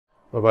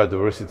Well,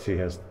 biodiversity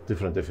has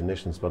different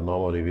definitions, but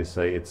normally we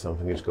say it's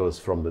something which goes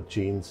from the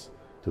genes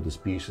to the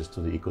species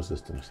to the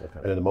ecosystems.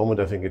 And at the moment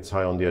I think it's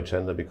high on the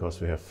agenda because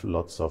we have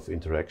lots of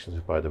interactions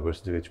with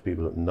biodiversity which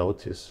people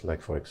notice,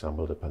 like for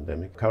example the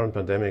pandemic. Current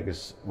pandemic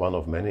is one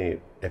of many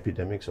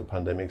epidemics or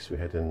pandemics we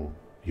had in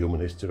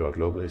human history or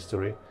global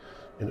history,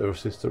 in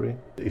Earth's history.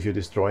 If you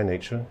destroy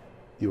nature,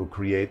 you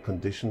create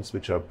conditions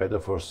which are better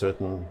for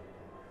certain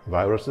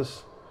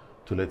viruses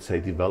to, let's say,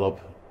 develop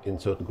in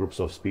certain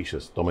groups of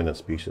species, dominant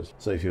species.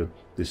 So if you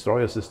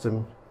destroy a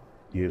system,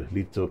 you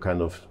lead to a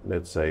kind of,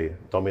 let's say,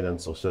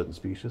 dominance of certain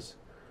species,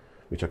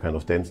 which are kind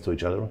of dense to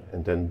each other,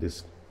 and then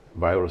this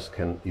virus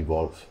can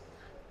evolve.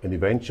 And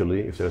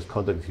eventually, if there's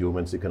contact with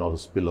humans, it can also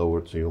spill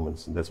over to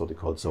humans, and that's what we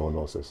call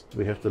zoonosis.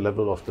 We have the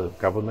level of the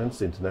governments,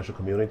 the international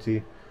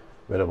community,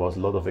 where there was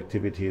a lot of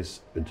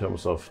activities in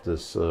terms of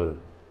this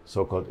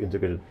so-called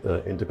integrated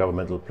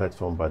intergovernmental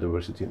platform,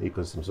 Biodiversity and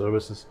Ecosystem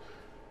Services,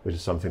 which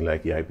is something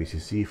like the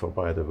IPCC for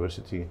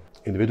biodiversity.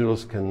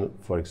 Individuals can,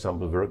 for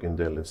example, work in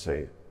their, let's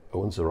say,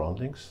 own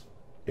surroundings,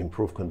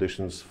 improve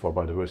conditions for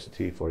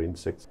biodiversity, for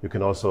insects. You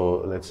can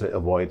also, let's say,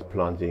 avoid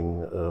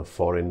planting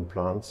foreign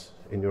plants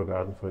in your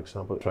garden, for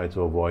example. Try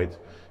to avoid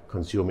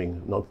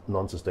consuming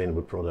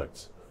non-sustainable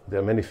products. There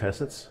are many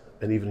facets,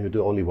 and even if you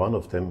do only one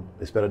of them,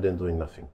 it's better than doing nothing.